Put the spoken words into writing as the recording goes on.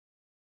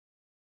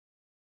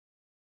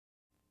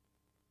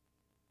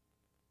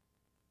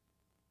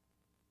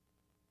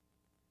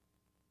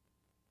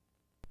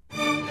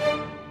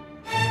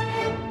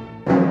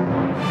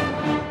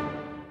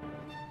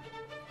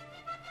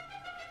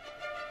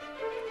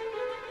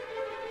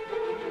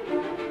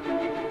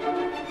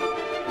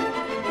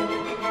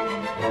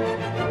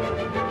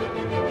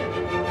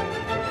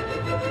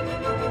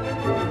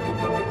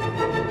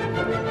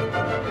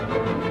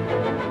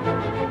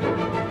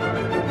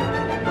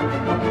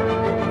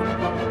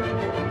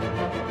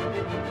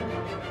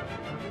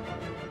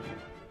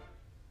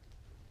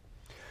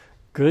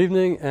Good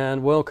evening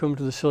and welcome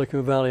to the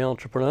Silicon Valley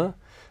Entrepreneur,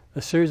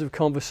 a series of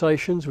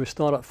conversations with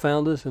startup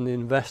founders and the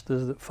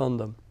investors that fund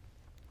them.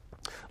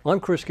 I'm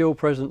Chris Gill,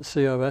 President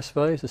and CEO of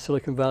SVASE, the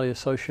Silicon Valley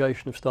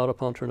Association of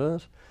Startup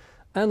Entrepreneurs,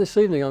 and this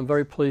evening I'm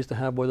very pleased to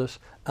have with us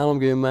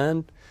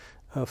Alamgir,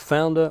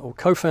 founder or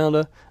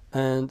co-founder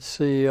and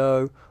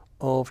CEO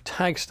of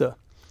Taggstr.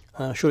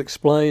 I should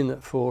explain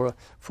that for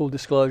full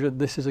disclosure,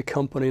 this is a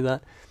company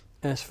that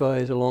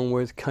SVASE, along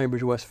with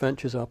Cambridge West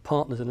Ventures, our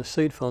partners in a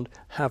seed fund,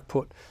 have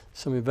put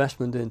some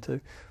investment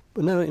into.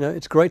 But no,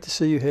 it's great to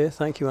see you here.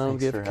 Thank you,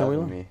 Alamgir, for coming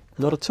on. Me.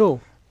 Not at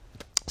all.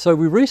 So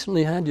we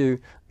recently had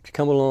you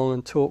come along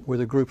and talk with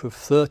a group of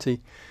 30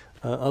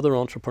 other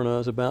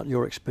entrepreneurs about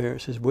your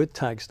experiences with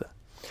Taggstr.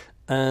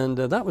 And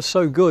that was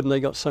so good and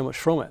they got so much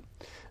from it.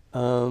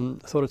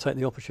 I thought I'd take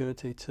the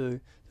opportunity to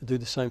do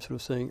the same sort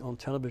of thing on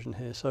television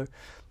here. So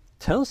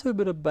tell us a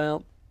bit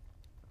about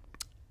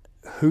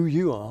who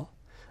you are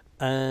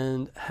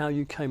and how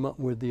you came up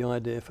with the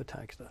idea for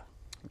Taggstr.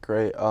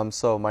 Great.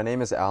 So my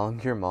name is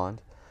Alamgir.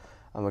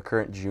 I'm a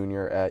current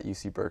junior at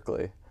UC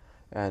Berkeley.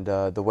 And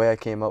the way I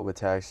came up with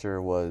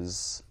Taggstr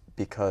was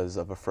because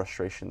of a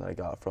frustration that I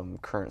got from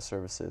current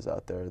services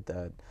out there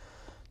that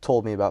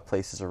told me about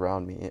places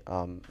around me.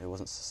 It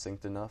wasn't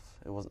succinct enough,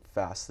 it wasn't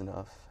fast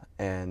enough,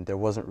 and there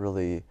wasn't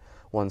really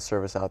one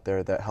service out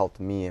there that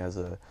helped me as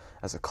a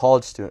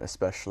college student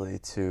especially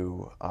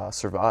to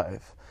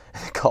survive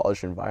in a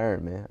college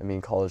environment. I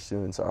mean, college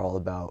students are all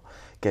about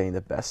getting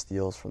the best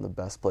deals from the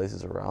best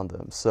places around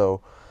them.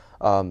 So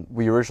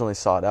we originally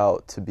sought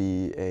out to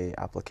be an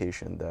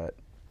application that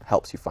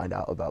helps you find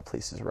out about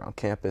places around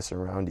campus and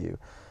around you,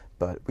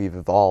 but we've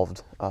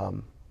evolved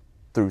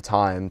through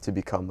time to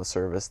become a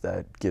service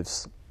that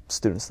gives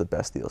students the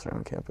best deals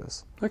around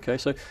campus. Okay,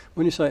 so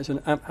when you say it's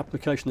an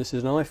application, this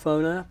is an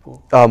iPhone app?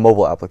 Or?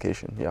 Mobile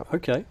application, yeah.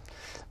 Okay,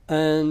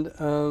 and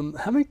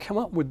how many come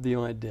up with the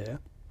idea?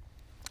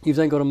 You've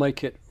then got to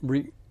make it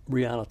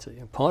reality,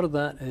 and part of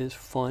that is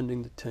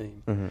finding the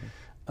team.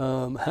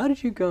 Mm-hmm. How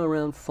did you go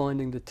around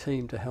finding the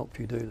team to help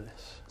you do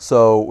this?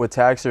 So with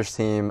Taggstr's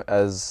team,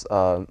 as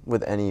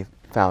with any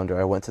founder,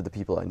 I went to the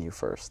people I knew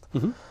first.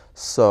 Mm-hmm.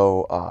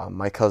 So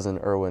my cousin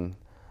Erwin,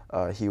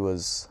 he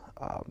was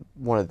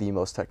one of the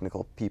most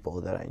technical people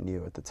that I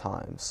knew at the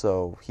time.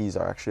 So he's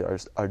actually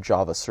our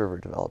Java server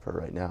developer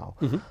right now.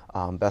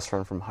 Mm-hmm. Best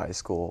friend from high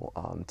school,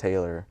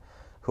 Taylor,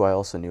 who I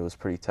also knew was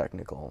pretty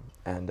technical,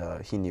 and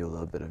he knew a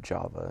little bit of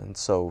Java, and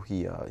so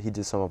he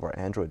did some of our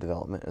Android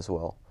development as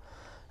well.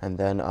 And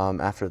then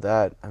after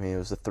that, I mean, it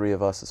was the three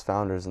of us as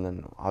founders, and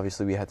then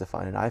obviously we had to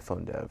find an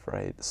iPhone dev,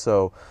 right?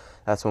 So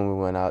that's when we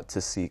went out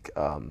to seek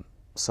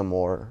some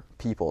more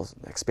people,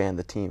 expand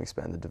the team,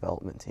 expand the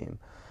development team.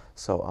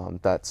 So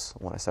that's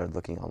when I started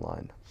looking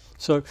online.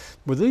 So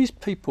were these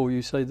people,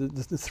 you say that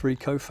the three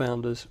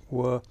co-founders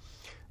were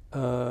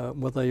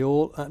they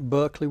all at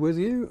Berkeley with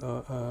you,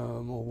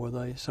 or were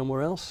they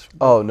somewhere else?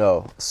 Oh,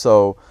 no.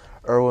 So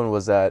Erwin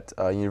was at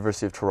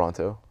University of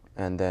Toronto,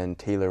 and then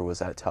Taylor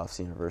was at Tufts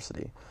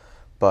University.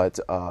 But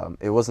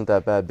it wasn't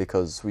that bad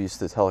because we used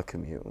to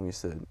telecommute. We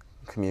used to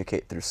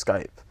communicate through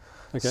Skype.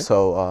 Okay.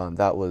 So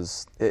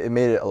it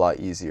made it a lot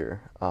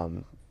easier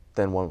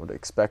than one would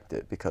expect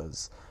it,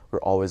 because we're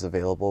always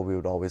available. We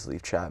would always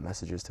leave chat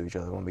messages to each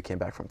other when we came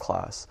back from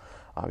class.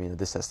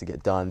 This has to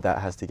get done, that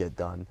has to get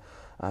done.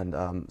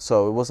 And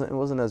so it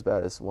wasn't as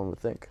bad as one would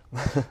think.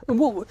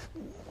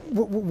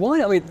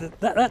 Why? I mean,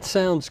 that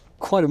sounds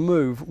quite a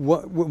move.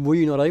 Were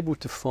you not able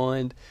to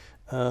find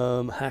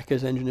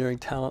hackers, engineering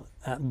talent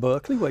at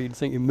Berkeley, where you'd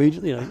think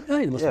immediately,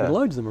 hey, there must be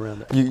loads of them around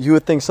there? You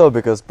would think so,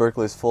 because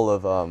Berkeley is full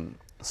of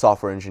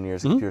software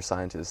engineers, mm-hmm. computer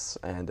scientists,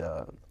 and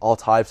all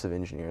types of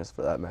engineers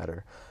for that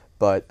matter.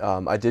 But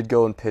I did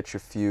go and pitch a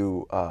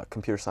few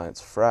computer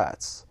science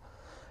frats,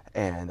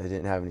 and I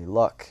didn't have any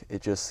luck.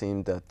 It just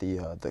seemed that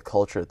the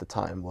culture at the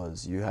time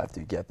was you have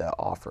to get that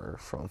offer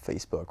from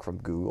Facebook, from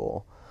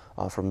Google,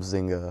 from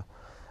Zynga,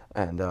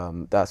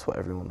 and that's what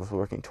everyone was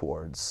working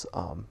towards.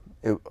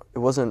 It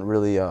wasn't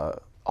really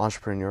a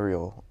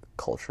entrepreneurial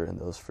culture in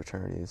those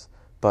fraternities,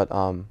 but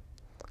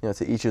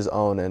to each his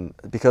own. And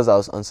because I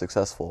was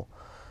unsuccessful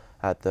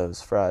at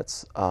those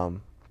frats,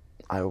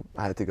 I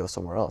had to go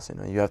somewhere else.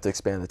 You have to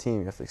expand the team.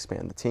 You have to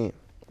expand the team.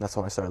 That's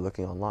when I started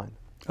looking online.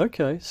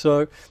 Okay,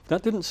 so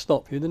that didn't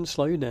stop you, didn't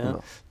slow you down.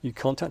 No. You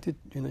contacted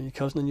your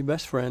cousin and your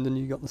best friend, and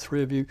you got the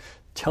three of you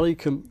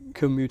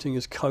telecommuting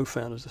as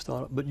co-founders to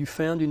start up. But you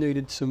found you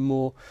needed some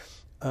more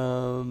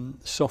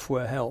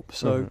software help.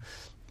 So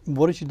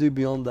what did you do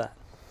beyond that?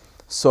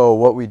 So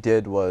what we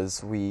did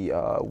was we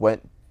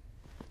went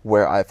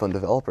where iPhone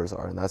developers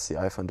are, and that's the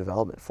iPhone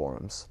development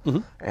forums.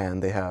 Mm-hmm.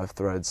 And they have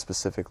threads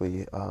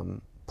specifically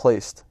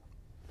placed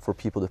for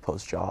people to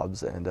post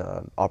jobs and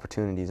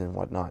opportunities and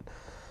whatnot.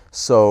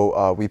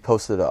 So we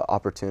posted an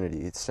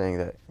opportunity saying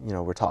that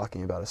we're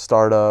talking about a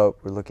startup,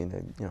 we're looking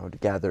to to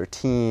gather a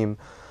team,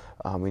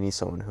 we need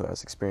someone who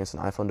has experience in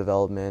iPhone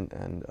development,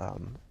 and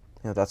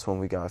that's when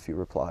we got a few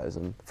replies,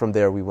 and from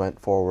there we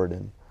went forward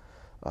and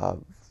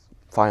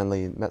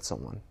finally met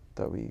someone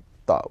that we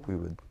thought we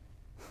would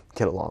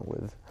get along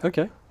with.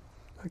 Okay.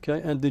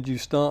 Okay, and did you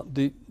start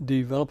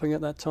developing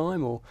at that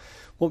time, or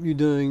what were you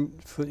doing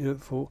for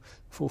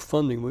for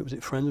funding? Was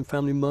it friends and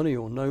family money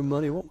or no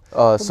money? What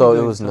were So you it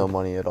doing was at the no time?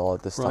 money at all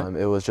at this Right. time.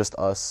 It was just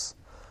us.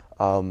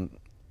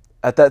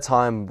 At that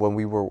time, when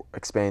we were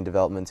expanding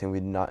development team, we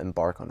did not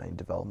embark on any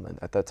development.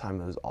 At that time,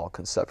 it was all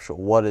conceptual.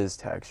 What is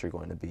Taggstr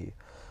going to be?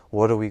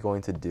 What are we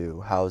going to do?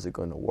 How is it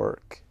going to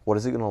work? What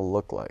is it going to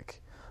look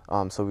like?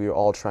 So we were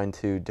all trying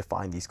to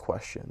define these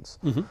questions.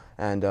 Mm-hmm.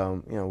 And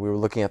we were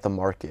looking at the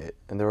market,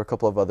 and there were a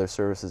couple of other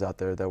services out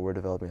there that we're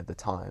developing at the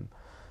time.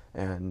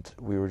 And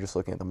we were just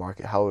looking at the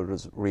market, how it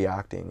was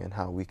reacting, and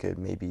how we could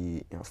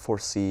maybe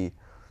foresee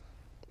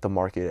the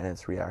market and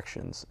its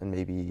reactions, and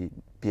maybe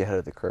be ahead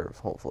of the curve,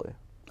 hopefully.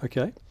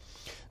 Okay.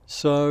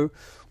 So,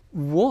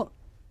 what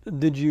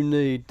did you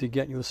need to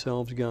get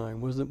yourselves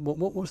going?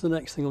 What was the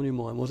next thing on your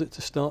mind? Was it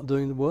to start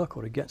doing the work,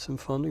 or to get some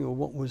funding, or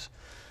what was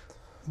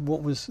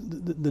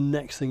the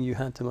next thing you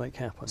had to make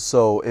happen?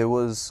 So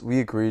we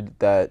agreed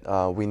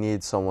that we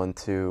need someone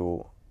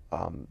to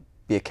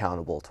be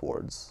accountable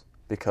towards,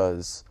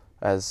 because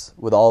as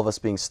with all of us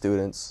being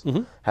students,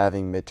 Mm-hmm.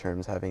 having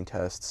midterms, having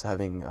tests,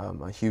 having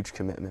a huge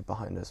commitment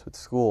behind us with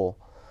school,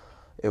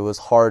 it was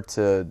hard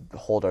to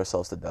hold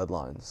ourselves to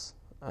deadlines,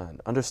 and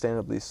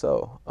understandably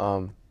so.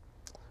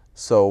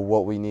 So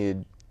what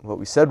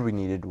we said we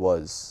needed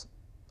was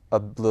a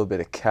little bit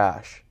of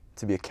cash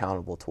to be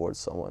accountable towards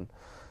someone.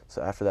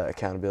 So after that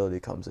accountability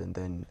comes in,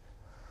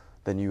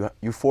 then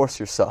you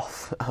force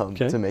yourself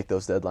Okay. to make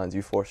those deadlines.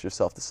 You force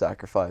yourself to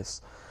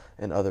sacrifice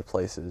in other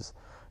places,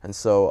 and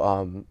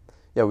so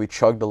we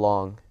chugged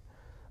along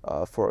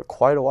for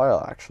quite a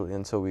while, actually,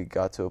 until we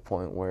got to a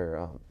point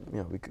where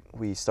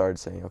we started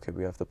saying, okay,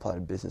 we have to apply to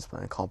business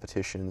plan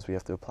competitions, we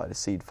have to apply to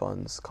seed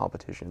funds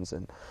competitions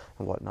and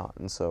whatnot,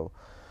 and so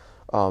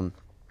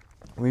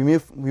we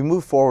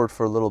moved forward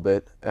for a little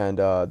bit, and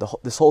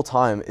this whole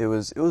time it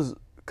was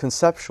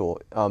conceptual.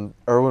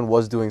 Erwin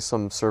was doing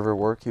some server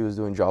work, he was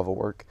doing Java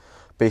work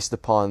based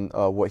upon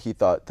what he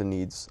thought the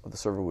needs of the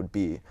server would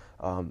be,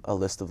 a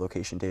list of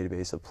location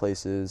database of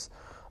places,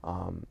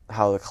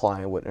 how the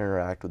client would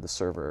interact with the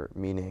server,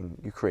 meaning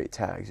you create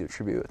tags, you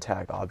attribute a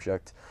tag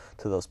object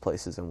to those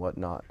places and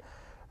whatnot.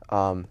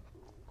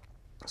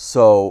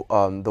 So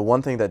the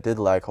one thing that did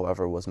lag,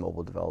 however, was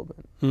mobile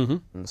development. Mm-hmm.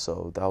 And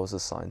so that was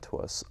assigned to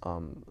us.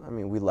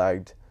 We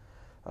lagged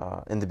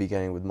in the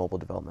beginning with mobile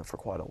development for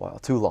quite a while,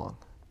 too long,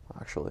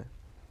 actually.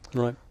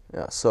 Right.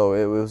 Yeah, so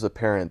it was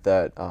apparent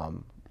that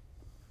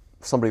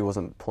somebody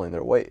wasn't pulling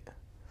their weight.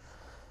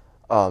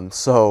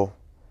 So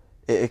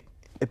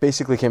it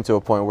basically came to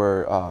a point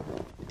where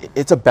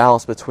it's a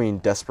balance between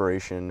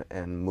desperation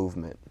and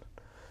movement.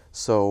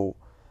 So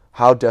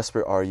how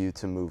desperate are you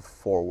to move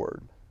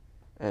forward?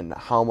 And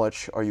how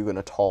much are you going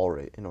to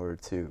tolerate in order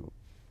to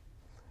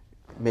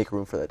make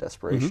room for that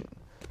desperation?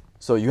 Mm-hmm.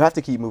 So you have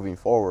to keep moving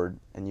forward,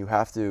 and you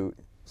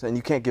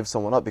can't give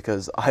someone up,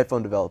 because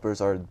iPhone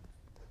developers are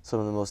some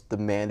of the most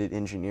demanded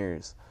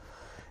engineers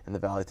in the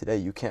Valley today.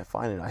 You can't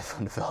find an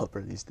iPhone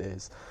developer these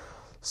days.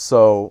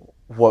 So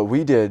what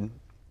we did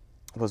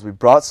was we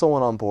brought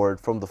someone on board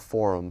from the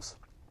forums,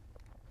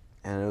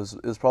 and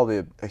it was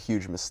probably a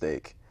huge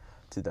mistake.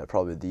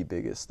 Probably the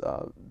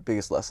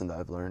biggest lesson that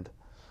I've learned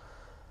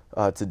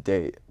to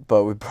date.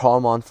 But we brought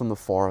him on from the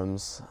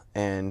forums,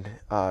 and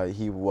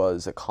he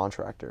was a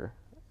contractor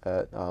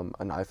at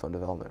an iPhone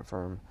development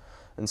firm.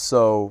 And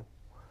so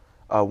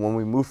when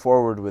we moved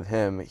forward with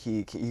him,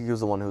 he was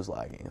the one who was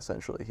lagging,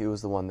 essentially. He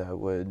was the one that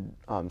would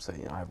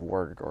say, I have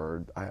work,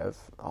 or I have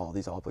all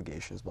these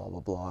obligations, blah, blah,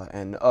 blah.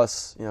 And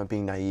us,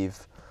 being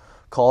naive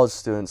college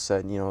students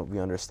said, we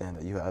understand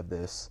that you have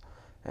this,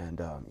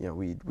 and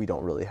we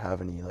don't really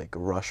have any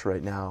rush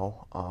right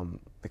now,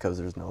 because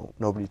there's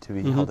nobody to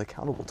be held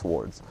accountable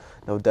towards,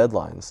 no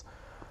deadlines.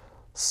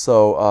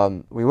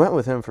 So we went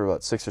with him for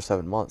about 6 or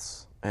 7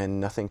 months,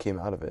 and nothing came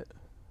out of it.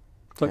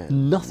 So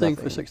nothing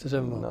for 6 to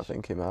 7 months.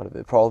 Nothing came out of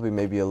it. Probably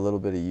maybe a little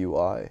bit of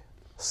UI,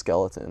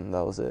 skeleton.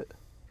 That was it.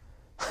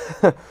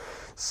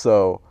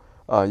 So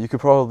you could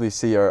probably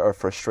see our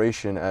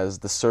frustration as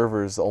the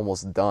server's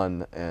almost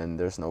done and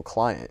there's no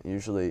client.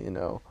 Usually,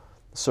 the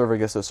server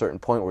gets to a certain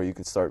point where you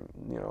can start,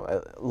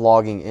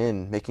 logging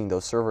in, making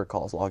those server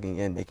calls, logging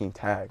in, making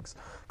tags,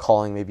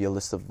 calling maybe a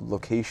list of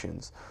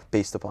locations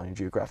based upon your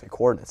geographic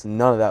coordinates.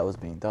 None of that was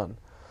being done.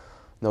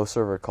 No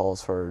server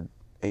calls for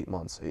 8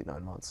 months,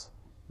 9 months.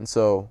 And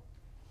so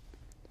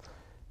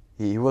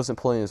he wasn't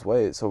pulling his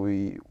weight. So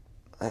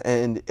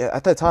and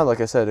at that time, like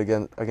I said,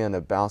 again,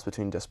 a balance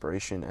between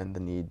desperation and the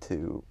need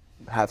to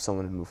have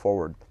someone to move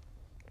forward.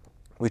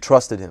 We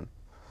trusted him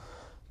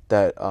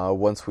that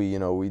once we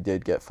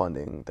did get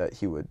funding, that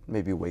he would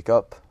maybe wake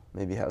up,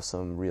 maybe have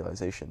some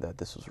realization that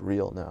this was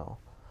real now,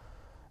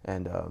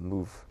 and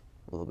move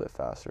a little bit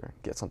faster,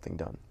 get something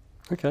done.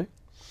 Okay.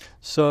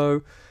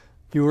 So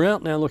you were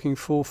out now looking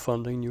for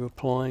funding, you were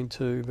applying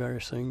to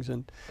various things,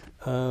 and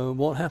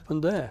what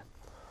happened there?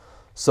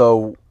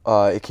 So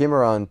it came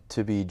around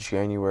to be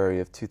January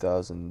of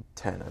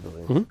 2010, I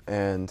believe.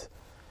 And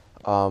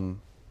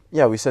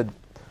we said,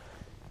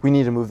 we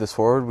need to move this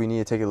forward. We need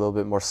to take it a little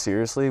bit more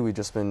seriously. We've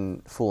just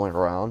been fooling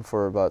around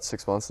for about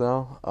 6 months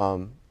now,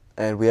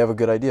 and we have a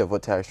good idea of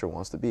what Taggstr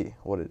wants to be,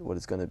 what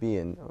it's going to be,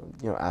 and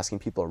asking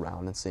people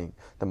around and seeing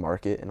the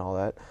market and all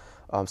that.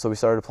 So we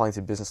started applying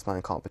to business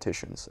plan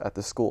competitions at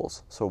the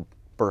schools. So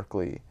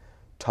Berkeley,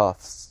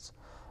 Tufts,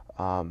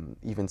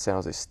 even San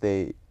Jose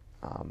State,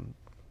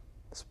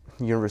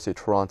 University of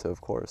Toronto,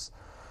 of course.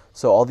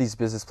 So all these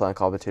business plan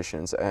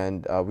competitions,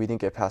 and we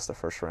didn't get past the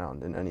first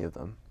round in any of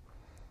them.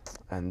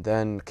 And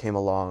then came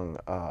along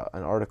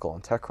an article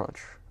on TechCrunch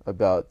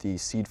about the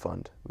seed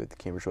fund with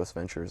Cambridge West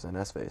Ventures and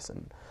SVASE,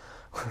 and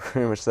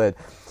pretty much said,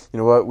 you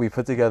know what, we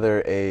put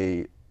together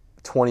a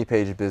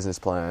 20-page business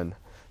plan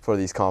for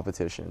these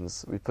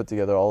competitions. We put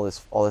together all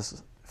this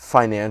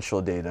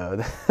financial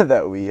data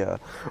that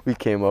we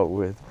came up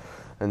with,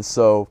 and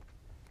so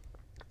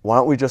why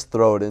don't we just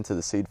throw it into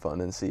the seed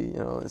fund and see,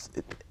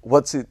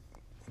 what's it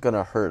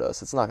gonna hurt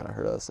us? It's not gonna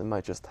hurt us. It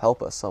might just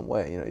help us some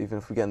way. Even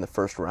if we get in the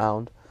first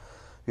round,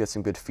 we get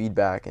some good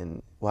feedback,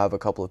 and we'll have a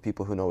couple of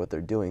people who know what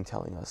they're doing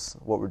telling us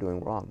what we're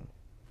doing wrong.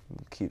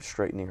 We'll keep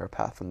straightening our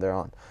path from there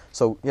on.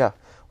 So yeah,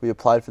 we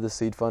applied for the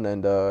seed fund,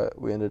 and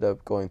we ended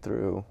up going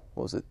through,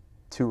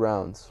 2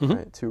 rounds,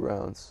 right? 2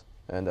 rounds,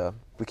 and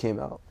we came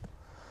out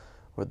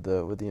with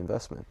the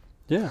investment.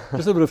 Yeah,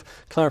 just a bit of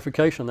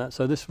clarification on that.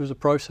 So this was a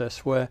process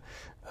where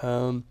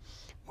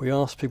we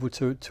asked people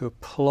to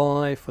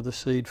apply for the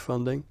seed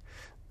funding,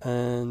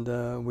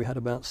 and we had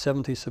about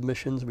 70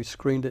 submissions. We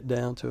screened it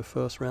down to a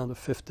first round of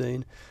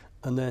 15,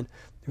 and then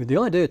with the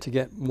idea to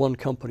get one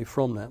company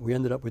from that, we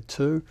ended up with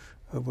 2,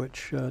 of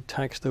which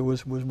Taggstr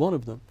was one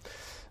of them.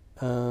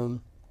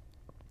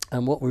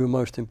 And what we were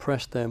most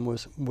impressed then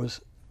was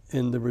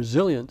in the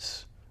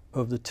resilience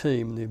of the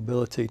team and the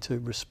ability to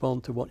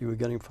respond to what you were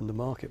getting from the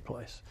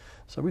marketplace.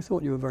 So we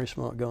thought you were very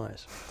smart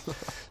guys.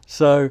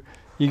 So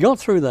you got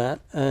through that,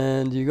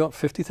 and you got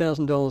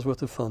 $50,000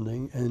 worth of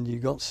funding, and you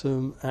got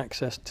some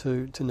access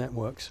to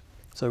networks.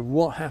 So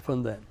what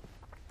happened then?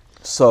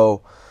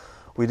 So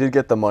we did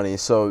get the money.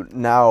 So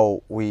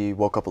now we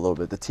woke up a little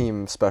bit. The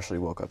team especially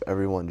woke up.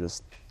 Everyone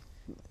just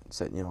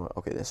said,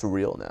 okay, it's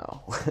real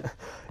now.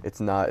 It's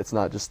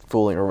not just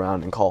fooling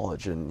around in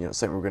college and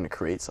saying we're going to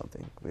create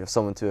something. We have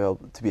someone to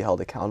be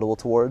held accountable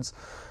towards,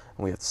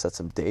 and we have to set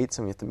some dates,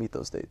 and we have to meet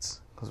those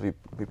dates because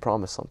we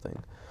promised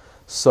something.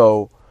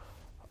 So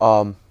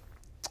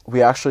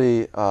we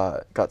actually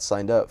got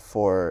signed up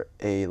for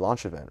a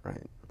launch event,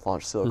 right?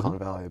 Launch Silicon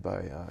Valley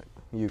by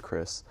you,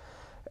 Chris,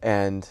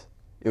 and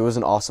it was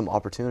an awesome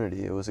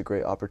opportunity. It was a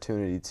great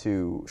opportunity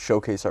to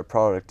showcase our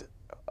product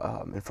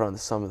in front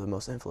of some of the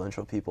most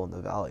influential people in the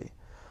Valley,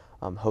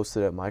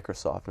 hosted at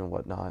Microsoft and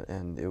whatnot,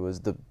 and it was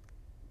the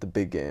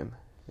big game.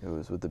 It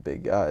was with the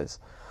big guys.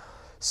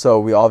 So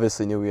we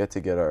obviously knew we had to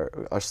get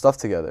our stuff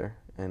together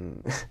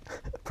and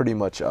pretty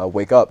much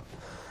wake up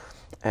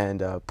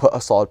and put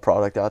a solid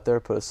product out there,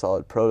 put a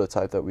solid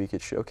prototype that we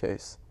could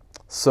showcase.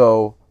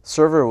 So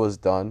server was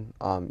done.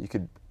 You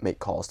could make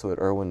calls to it.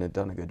 Erwin had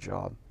done a good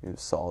job. He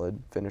was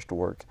solid, finished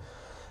work.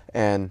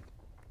 And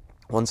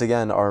once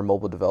again, our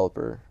mobile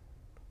developer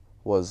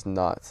was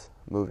not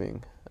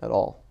moving at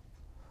all.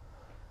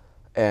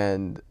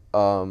 And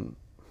I'm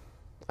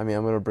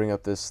going to bring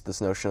up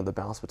this notion of the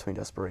balance between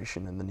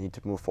desperation and the need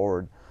to move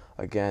forward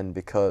again,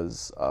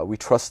 because we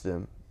trusted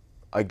him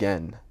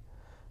again,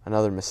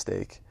 another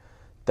mistake,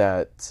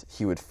 that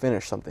he would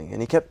finish something. And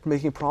he kept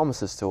making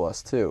promises to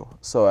us too.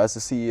 So as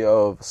the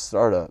CEO of a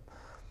startup,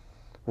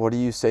 what do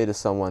you say to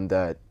someone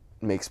that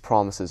makes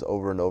promises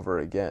over and over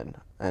again?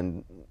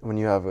 And when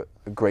you have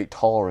a great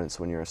tolerance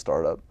when you're a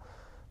startup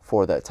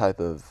for that type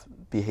of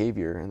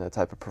behavior and that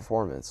type of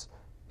performance,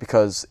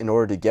 because in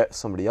order to get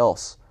somebody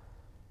else,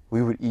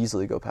 we would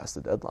easily go past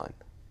the deadline,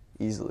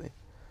 easily.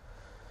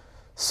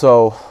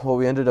 So what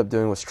we ended up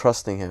doing was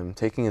trusting him,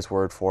 taking his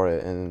word for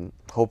it, and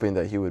hoping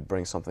that he would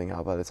bring something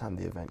out by the time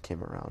the event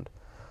came around.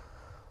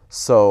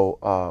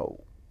 So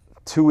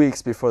 2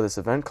 weeks before this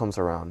event comes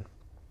around,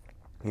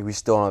 we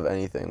still don't have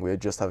anything. We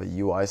just have a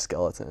UI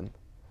skeleton,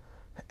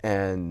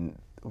 and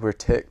we're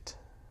ticked.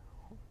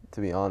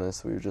 To be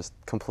honest, we were just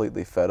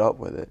completely fed up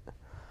with it.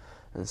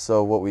 And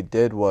so what we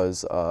did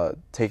was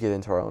take it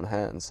into our own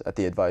hands at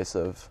the advice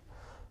of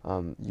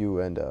you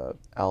and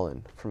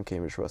Alan from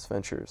Cambridge West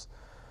Ventures.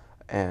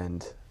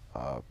 And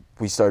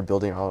we started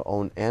building our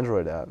own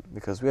Android app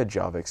because we had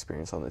Java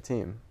experience on the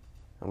team.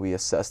 And we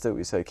assessed it.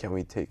 We said, can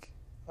we take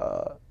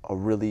a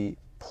really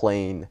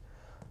plain,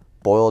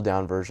 boiled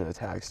down version of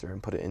Taggstr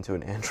and put it into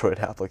an Android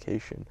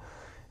application?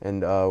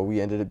 And we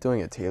ended up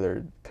doing it.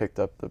 Taylor picked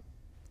up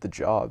the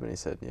job, and he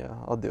said, yeah,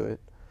 I'll do it.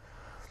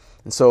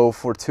 And so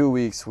for 2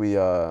 weeks we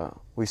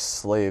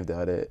slaved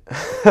at it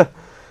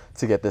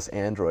to get this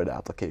Android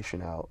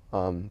application out,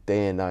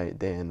 day and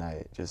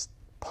night, just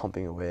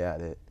pumping away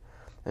at it.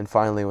 And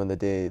finally, when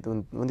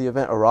the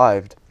event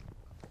arrived,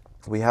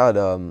 we had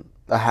a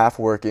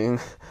half-working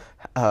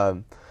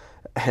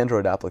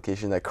Android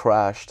application that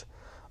crashed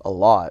a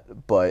lot,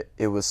 but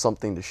it was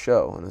something to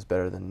show, and it was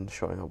better than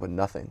showing up with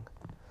nothing.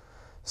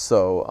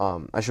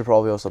 So I should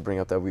probably also bring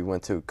up that we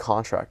went to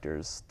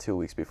contractors 2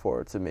 weeks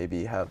before to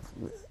maybe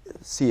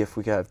see if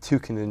we could have two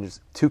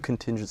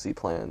contingency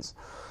plans,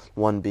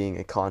 one being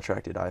a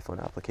contracted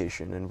iPhone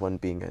application and one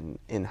being an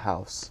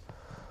in-house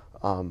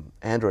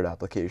Android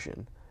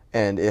application.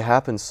 And it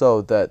happened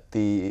so that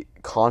the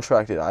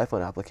contracted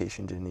iPhone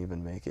application didn't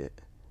even make it,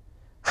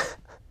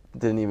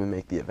 didn't even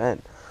make the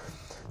event.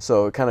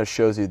 So it kind of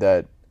shows you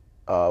that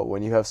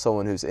when you have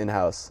someone who's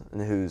in-house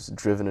and who's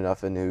driven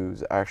enough and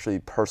who's actually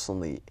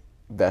personally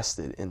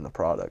vested in the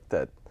product,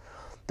 that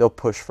they'll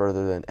push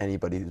further than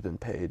anybody who's been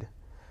paid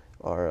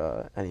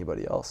or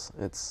anybody else.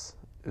 It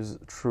was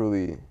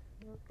truly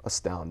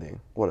astounding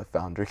what a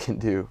founder can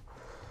do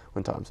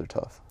when times are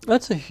tough.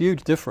 That's a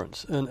huge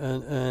difference,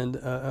 and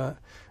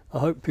I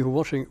hope people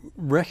watching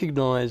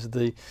recognize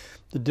the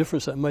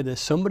difference that made. There's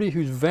somebody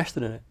who's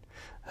vested in it,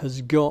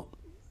 has got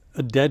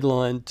a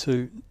deadline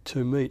to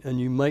meet, and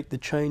you make the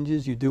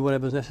changes, you do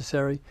whatever's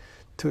necessary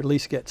to at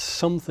least get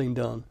something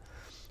done,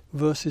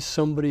 versus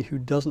somebody who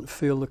doesn't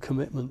feel the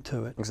commitment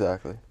to it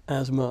Exactly.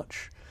 as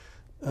much.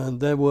 And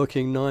they're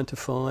working 9 to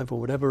 5 or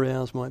whatever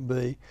hours might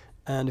be,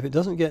 and if it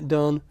doesn't get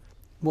done,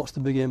 what's the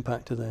big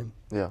impact to them?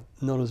 Yeah.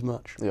 Not as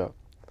much. Yeah.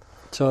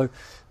 So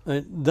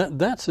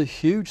that's a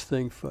huge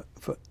thing for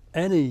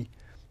any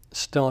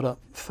startup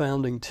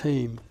founding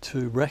team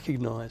to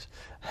recognize.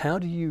 How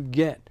do you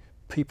get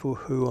people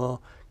who are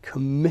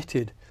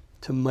committed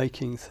to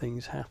making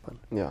things happen?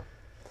 Yeah.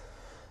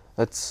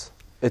 It's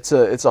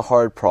a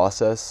hard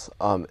process.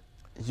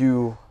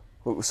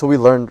 So we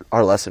learned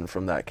our lesson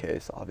from that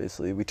case.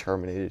 Obviously, we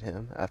terminated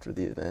him after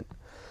the event,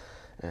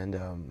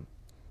 and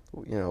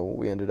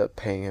we ended up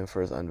paying him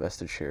for his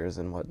unvested shares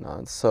and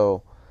whatnot.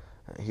 So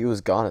he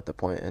was gone at the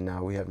point, and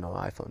now we have no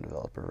iPhone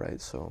developer, right?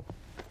 So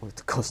we have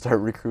to go start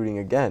recruiting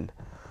again.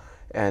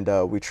 And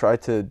we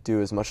tried to do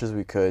as much as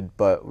we could,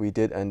 but we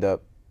did end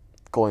up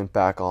going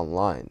back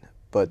online.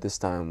 But this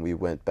time we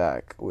went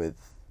back with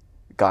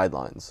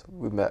guidelines.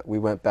 We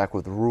went back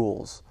with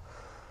rules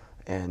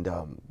and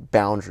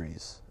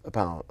boundaries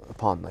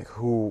upon like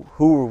who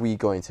are we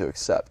going to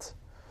accept.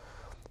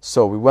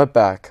 So we went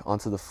back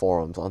onto the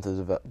forums, onto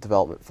the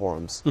development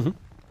forums,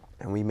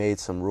 and we made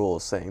some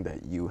rules saying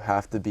that you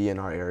have to be in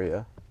our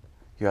area,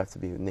 you have to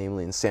be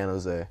namely in San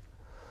Jose,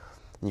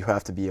 and you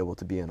have to be able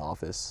to be in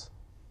office,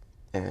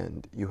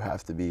 and you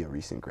have to be a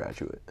recent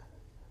graduate.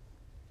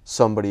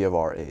 Somebody of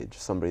our age,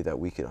 somebody that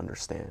we could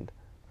understand,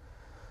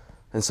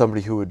 and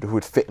somebody who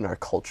would fit in our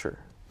culture,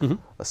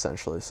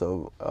 essentially.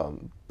 So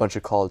bunch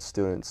of college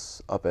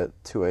students up at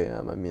 2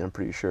 a.m. I mean, I'm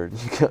pretty sure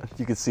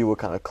you can see what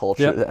kind of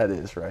culture that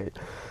is, right?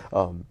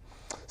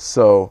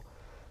 So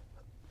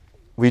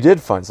we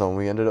did find someone.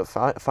 We ended up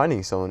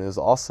finding someone. It was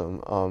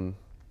awesome.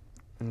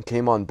 And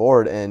came on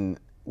board, and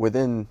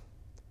within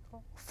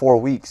 4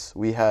 weeks,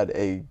 we had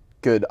a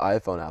good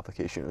iPhone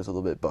application. It was a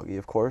little bit buggy,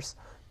 of course,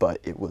 but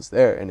it was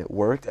there, and it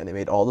worked, and it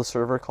made all the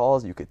server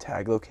calls. You could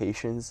tag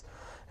locations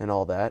and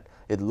all that.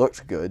 It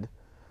looked good.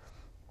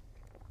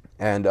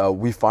 And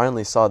we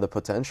finally saw the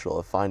potential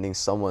of finding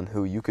someone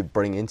who you could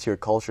bring into your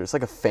culture. It's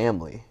like a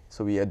family.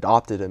 So we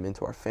adopted him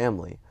into our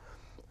family,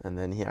 and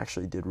then he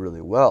actually did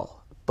really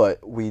well. But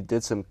we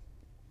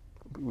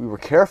were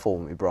careful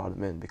when we brought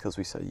him in, because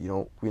we said,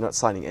 we're not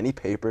signing any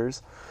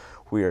papers.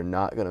 We are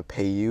not going to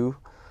pay you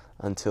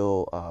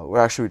until,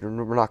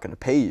 we're not going to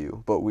pay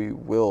you, but we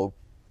will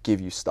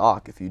give you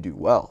stock if you do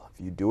well,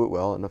 if you do it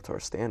well and up to our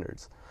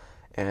standards.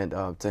 And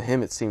to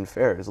him, it seemed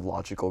fair. He's a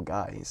logical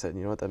guy. He said,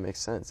 that makes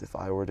sense. If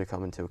I were to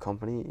come into a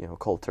company,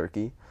 cold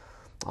turkey,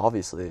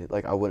 obviously,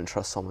 like, I wouldn't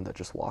trust someone that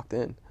just walked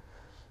in.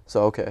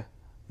 So, okay.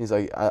 He's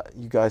like,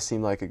 you guys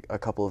seem like a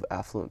couple of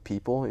affluent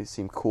people. You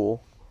seem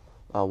cool.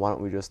 Why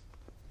don't we just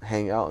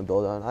hang out and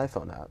build out an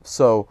iPhone app?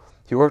 So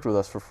he worked with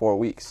us for 4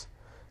 weeks.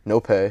 No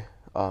pay.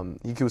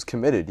 He was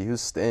committed. He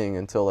was staying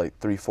until like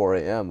 3, 4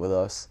 a.m. with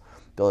us,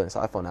 building this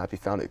iPhone app. He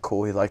found it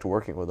cool. He liked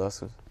working with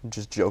us,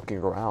 just joking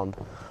around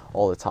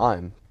all the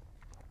time.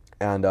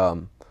 And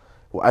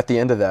at the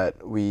end of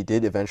that, we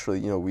did eventually,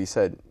 we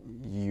said,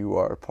 you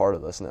are a part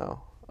of us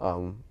now.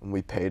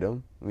 We paid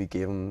him. We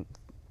gave him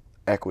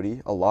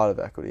equity, a lot of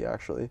equity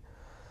actually.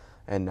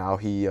 And now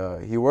he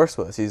works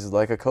with us. He's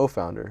like a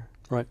co-founder.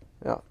 Right.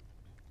 Yeah.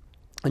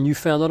 And you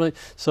found that.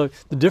 So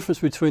the difference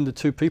between the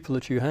two people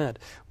that you had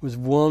was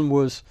one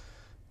was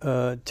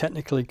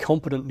technically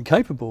competent and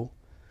capable,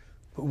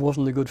 but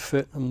wasn't a good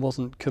fit and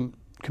wasn't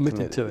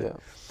committed to it. Yeah.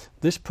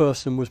 This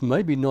person was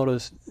maybe not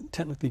as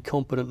technically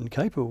competent and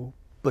capable,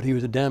 but he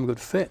was a damn good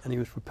fit, and he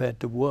was prepared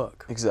to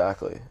work.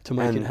 Exactly. To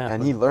make it happen.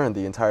 And he learned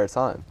the entire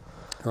time.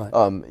 Right.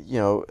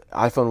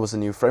 iPhone was a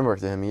new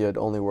framework to him. He had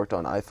only worked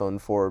on iPhone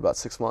for about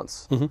 6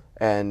 months.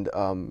 And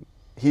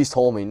he's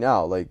told me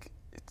now, like,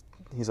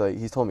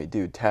 he's told me,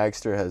 dude,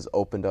 Taggstr has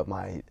opened up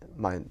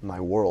my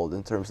world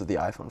in terms of the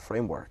iPhone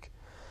framework.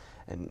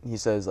 And he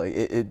says, like,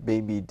 it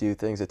made me do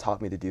things, it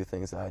taught me to do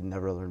things that I'd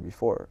never learned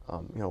before.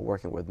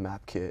 Working with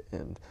MapKit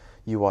and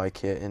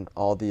UIKit and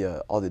all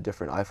the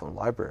different iPhone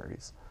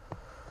libraries.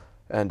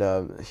 And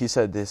he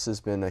said this has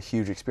been a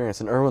huge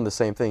experience. And Erwin, the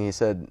same thing. He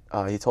said,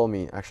 he told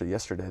me actually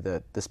yesterday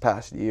that this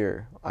past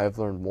year I have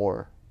learned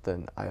more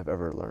than I have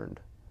ever learned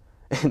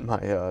in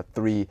my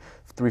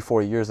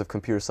 4 years of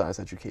computer science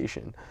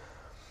education.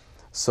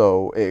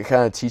 So it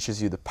kind of teaches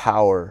you the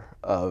power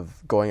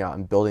of going out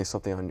and building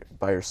something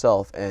by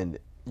yourself, and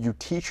you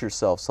teach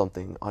yourself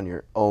something on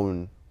your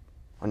own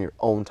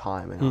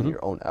time and on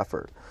your own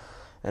effort.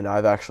 And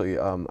I've actually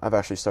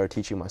started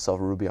teaching myself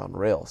Ruby on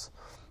Rails,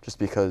 just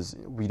because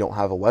we don't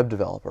have a web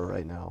developer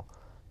right now,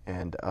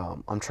 and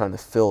I'm trying to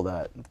fill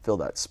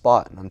that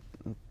spot, and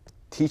I'm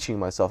teaching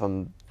myself.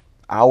 I'm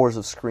hours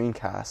of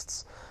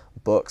screencasts,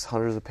 books,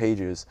 hundreds of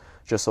pages,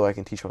 just so I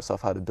can teach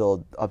myself how to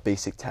build a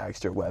basic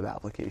Taggstr web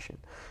application.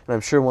 And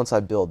I'm sure once I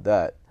build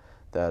that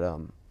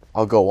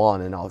I'll go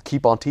on and I'll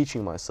keep on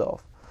teaching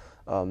myself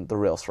the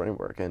Rails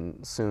framework,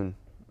 and soon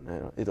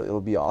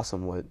it'll be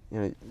awesome.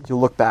 You'll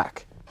look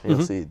back and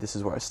you'll see this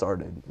is where I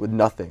started with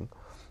nothing.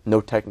 No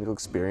technical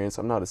experience.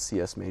 I'm not a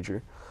CS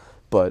major,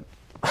 but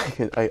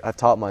I've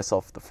taught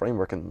myself the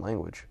framework and the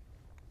language.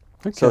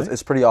 Okay. So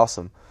it's pretty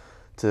awesome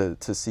to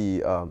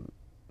see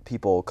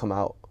people come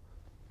out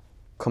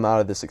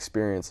of this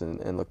experience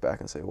and look back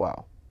and say,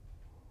 wow.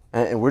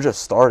 And we're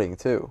just starting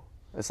too.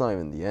 It's not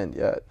even the end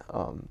yet.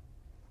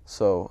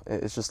 So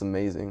it's just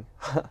amazing,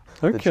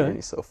 the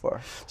journey so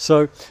far.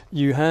 So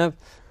you have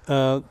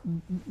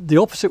the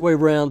opposite way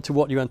around to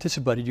what you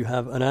anticipated. You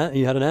had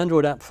an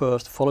Android app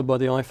first, followed by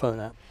the iPhone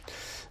app.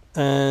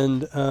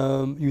 And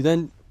you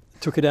then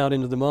took it out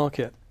into the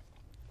market.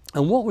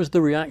 And what was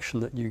the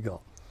reaction that you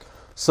got?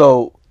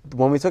 So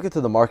when we took it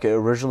to the market,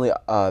 originally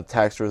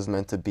Taggstr was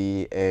meant to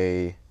be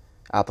a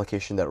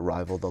application that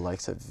rivaled the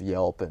likes of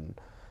Yelp and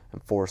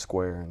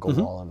Foursquare and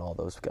Gowalla and all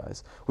those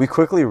guys. We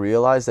quickly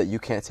realized that you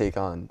can't take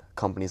on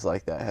companies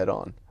like that head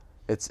on.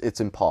 It's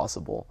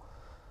impossible.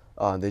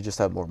 They just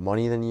have more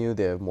money than you.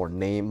 They have more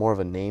of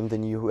a name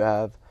than you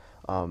have.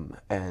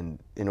 And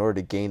in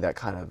order to gain that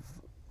kind of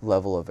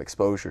level of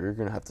exposure, you're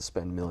going to have to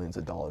spend millions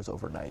of dollars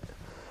overnight.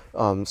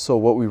 So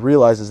what we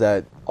realized is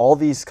that all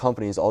these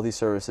companies, all these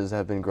services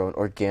have been grown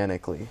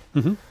organically.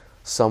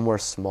 Some were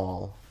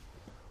small,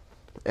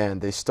 and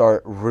they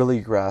start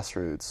really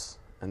grassroots,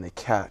 and they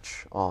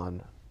catch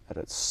on at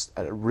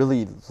a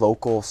really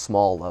local,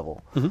 small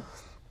level.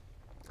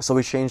 So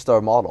we changed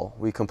our model.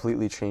 We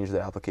completely changed the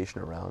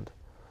application around,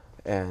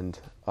 and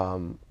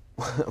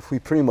we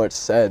pretty much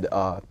said,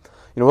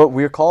 you know what,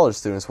 we're college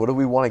students. What do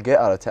we want to get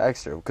out of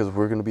Taggstr? Because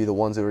we're going to be the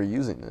ones that are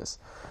using this.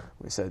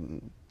 We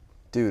said,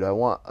 dude, I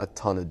want a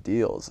ton of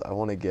deals. I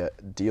want to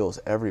get deals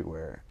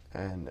everywhere,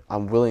 and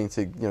I'm willing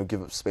to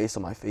give up space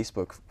on my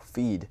Facebook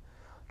feed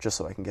just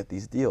so I can get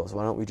these deals.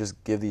 Why don't we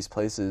just give these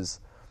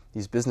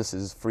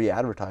businesses free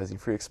advertising,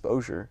 free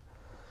exposure,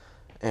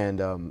 and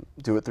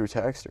do it through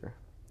Taggstr?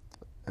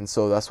 And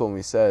so that's when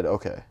we said,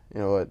 okay,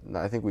 you know what,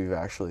 I think we've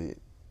actually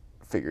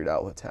figured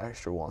out what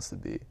Taggstr wants to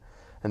be.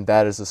 And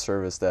that is a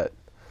service that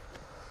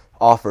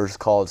offers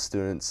college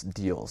students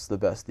deals, the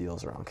best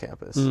deals around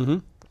campus.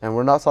 And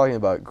we're not talking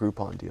about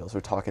Groupon deals,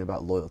 we're talking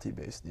about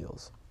loyalty-based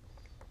deals.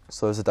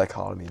 So there's a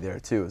dichotomy there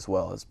too, as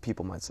well, as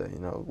people might say,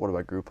 what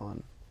about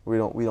Groupon? We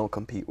don't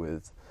compete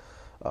with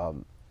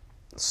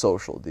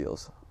social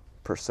deals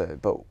per se,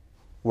 but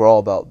we're all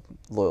about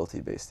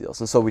loyalty-based deals.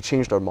 And so we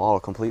changed our model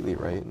completely,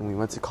 right? And we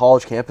went to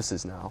college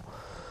campuses now,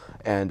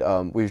 and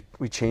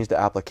we changed the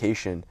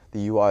application.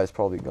 The UI has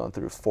probably gone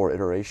through 4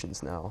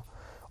 iterations now.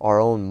 Our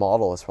own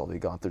model has probably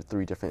gone through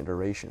 3 different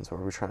iterations,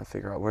 where we're trying to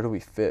figure out where do we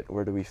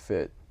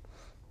fit.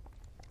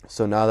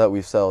 So now that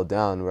we've settled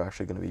down, we're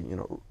actually going to be,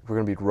 we're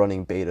going to be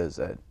running betas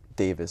at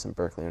Davis and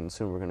Berkeley, and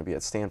soon we're going to be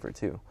at Stanford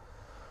too.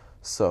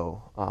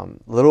 So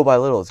little by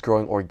little, it's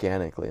growing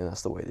organically, and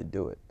that's the way to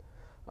do it.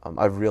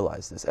 I've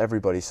realized this.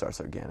 Everybody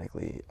starts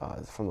organically,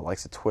 from the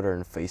likes of Twitter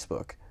and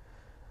Facebook.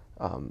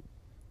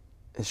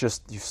 It's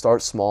just you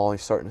start small, you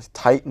start in a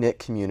tight-knit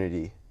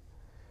community,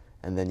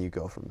 and then you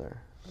go from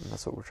there. And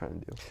that's what we're trying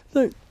to do.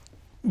 So,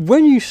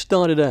 when you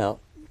started out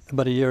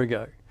about a year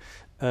ago,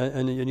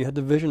 and you had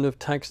the vision of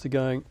Taggstr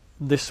going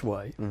this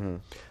way,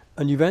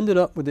 and you've ended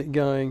up with it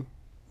going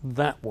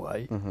that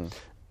way,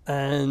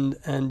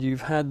 and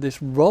you've had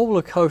this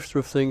roller coaster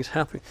of things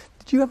happening.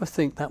 Did you ever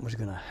think that was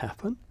going to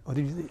happen, or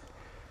did you think?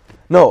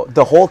 No,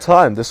 the whole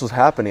time this was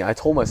happening, I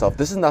told myself,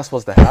 this is not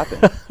supposed to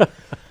happen.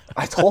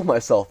 I told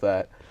myself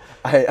that.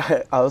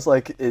 I was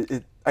like,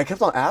 I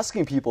kept on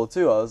asking people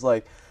too. I was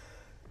like,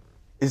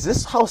 is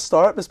this how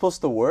startup is supposed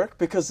to work?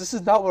 Because this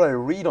is not what I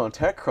read on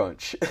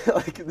TechCrunch.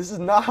 Like, this is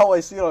not how I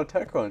see it on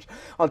TechCrunch.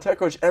 On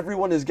TechCrunch,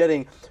 everyone is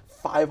getting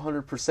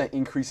 500%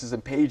 increases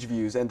in page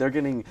views, and they're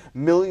getting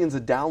millions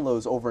of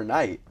downloads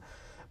overnight.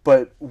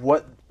 But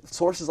what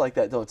sources like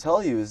that don't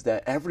tell you is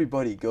that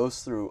everybody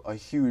goes through a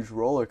huge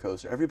roller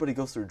coaster. Everybody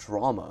goes through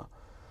drama,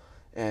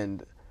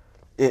 and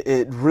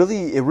it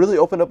really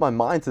opened up my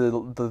mind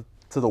to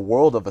the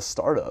world of a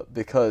startup,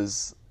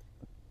 because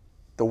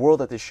the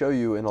world that they show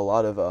you in a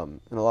lot of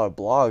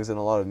blogs and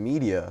a lot of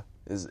media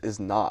is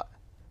not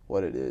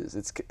what it is.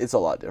 It's a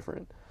lot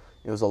different.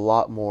 It was a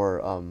lot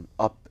more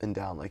up and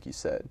down, like you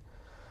said.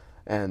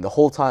 And the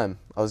whole time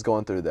I was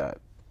going through that,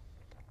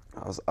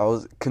 I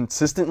was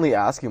consistently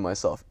asking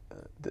myself,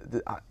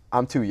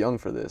 I'm too young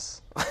for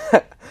this.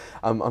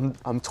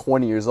 I'm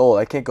 20 years old.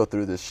 I can't go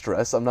through this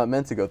stress. I'm not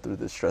meant to go through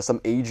this stress.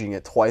 I'm aging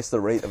at twice the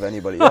rate of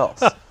anybody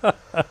else.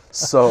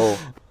 So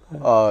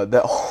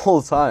that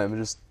whole time,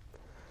 just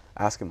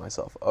asking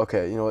myself,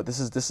 okay, you know what, this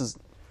is,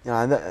 you know,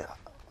 and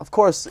of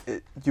course,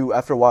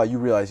 after a while, you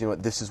realize, you know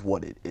what, this is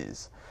what it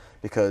is,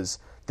 because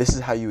this is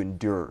how you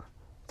endure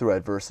through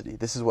adversity.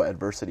 This is what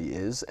adversity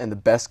is, and the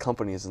best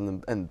companies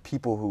and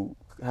people who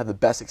have the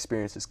best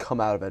experiences come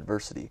out of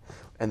adversity,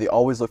 and they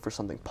always look for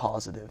something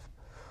positive,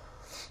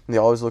 and they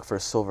always look for a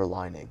silver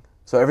lining.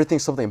 So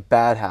something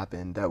bad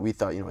happened that we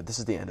thought, you know what, this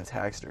is the end of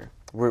Taggstr.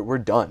 We're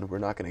done. We're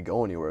not going to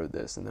go anywhere with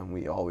this, and then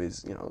we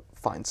always, you know,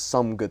 find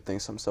some good thing,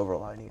 some silver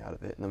lining out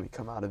of it, and then we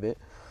come out of it,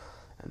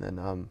 and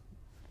then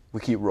we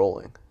keep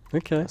rolling.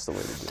 Okay, that's the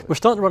way to do it. We're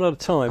starting to run out of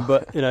time,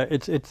 but you know,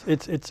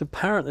 it's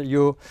apparent that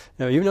you're,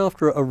 you know, even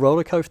after a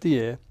roller coaster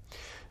year,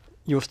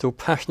 you're still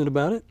passionate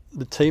about it.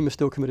 The team is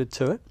still committed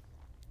to it.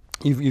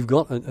 You've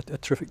got a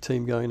terrific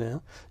team going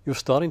now. You're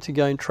starting to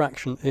gain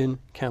traction in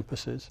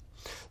campuses.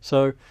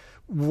 So,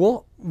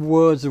 what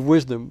words of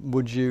wisdom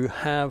would you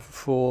have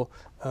for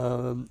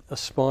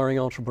aspiring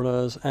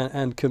entrepreneurs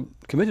and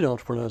committed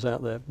entrepreneurs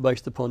out there,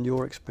 based upon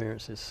your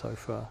experiences so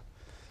far?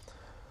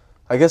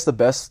 I guess the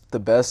best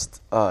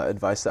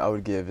advice that I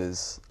would give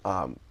is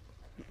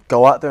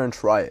go out there and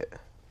try it.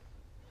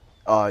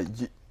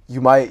 You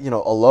might, you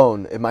know,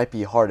 alone, it might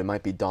be hard, it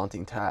might be a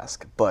daunting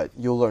task, but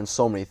you'll learn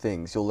so many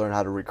things. You'll learn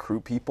how to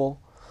recruit people.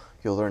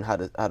 You'll learn how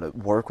to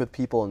work with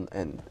people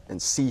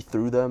and see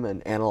through them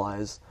and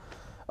analyze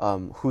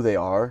who they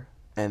are.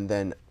 And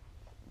then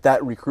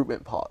that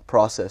recruitment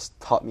process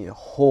taught me a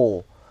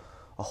whole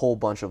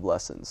bunch of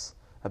lessons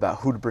about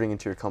who to bring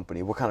into your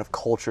company, what kind of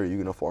culture you're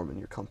going to form in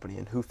your company,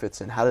 and who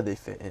fits in, how do they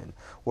fit in,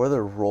 what are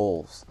their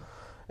roles.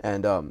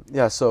 And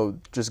yeah, so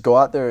just go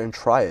out there and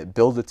try it,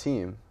 build a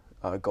team,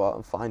 go out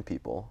and find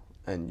people,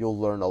 and you'll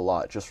learn a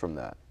lot just from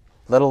that,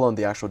 let alone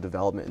the actual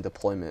development and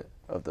deployment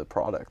of the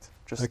product,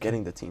 just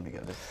getting the team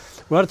together.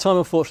 We're out of time,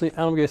 unfortunately.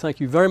 Alamgir, thank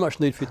you very much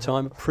indeed for your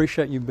time.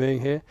 Appreciate you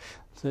being here.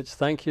 So it's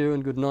thank you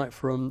and good night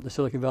from the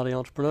Silicon Valley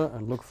Entrepreneur,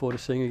 and look forward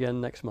to seeing you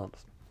again next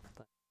month.